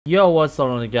Yo, what's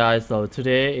on guys? So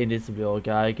today in this video,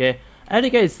 guys, okay, as you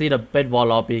guys see the bedwar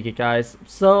lobby, okay, guys.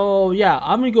 So yeah,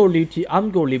 I'm gonna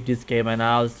leave this game right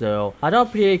now. So I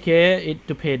don't play it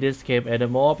to play this game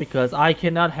anymore because I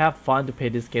cannot have fun to play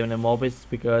this game anymore.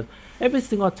 Because every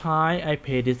single time I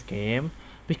play this game,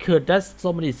 because there's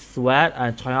so many sweat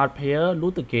and tryhard player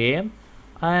lose the game.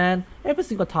 And every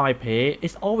single time I play,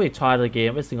 it's always try the game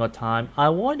every single time. I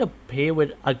want to play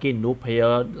with again new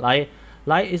player like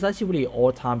it's actually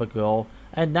all time ago,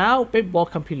 and now baseball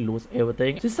completely lose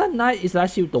everything. Season 9 is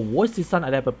actually the worst season I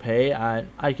ever play, and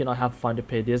I cannot have fun to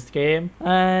play this game.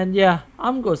 And yeah,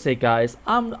 I'm gonna say guys,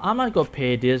 I'm not gonna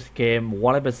play this game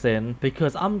 100%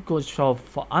 because I'm gonna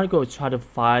try to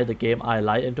find the game I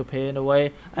like and to play in a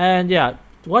way. And yeah,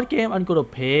 what game I'm gonna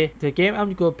play? The game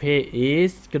I'm gonna play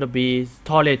is gonna be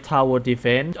Toilet Tower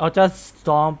Defense, or just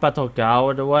Storm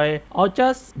Battleground the way, or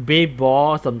just Big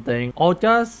Ball something, or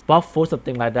just Buffalo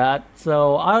something like that.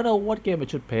 So I don't know what game I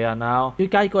should play right now. You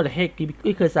guys go ahead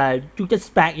because you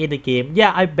just back in the game.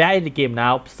 Yeah, I'm back in the game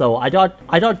now, so I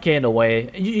don't care in a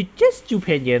way. You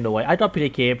play in the way. I don't play the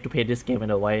game to play this game in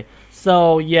a way.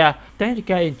 So yeah, thank you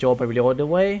guys enjoy my video all the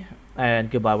way, and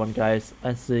goodbye one guys,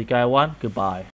 and see you guys one. Goodbye.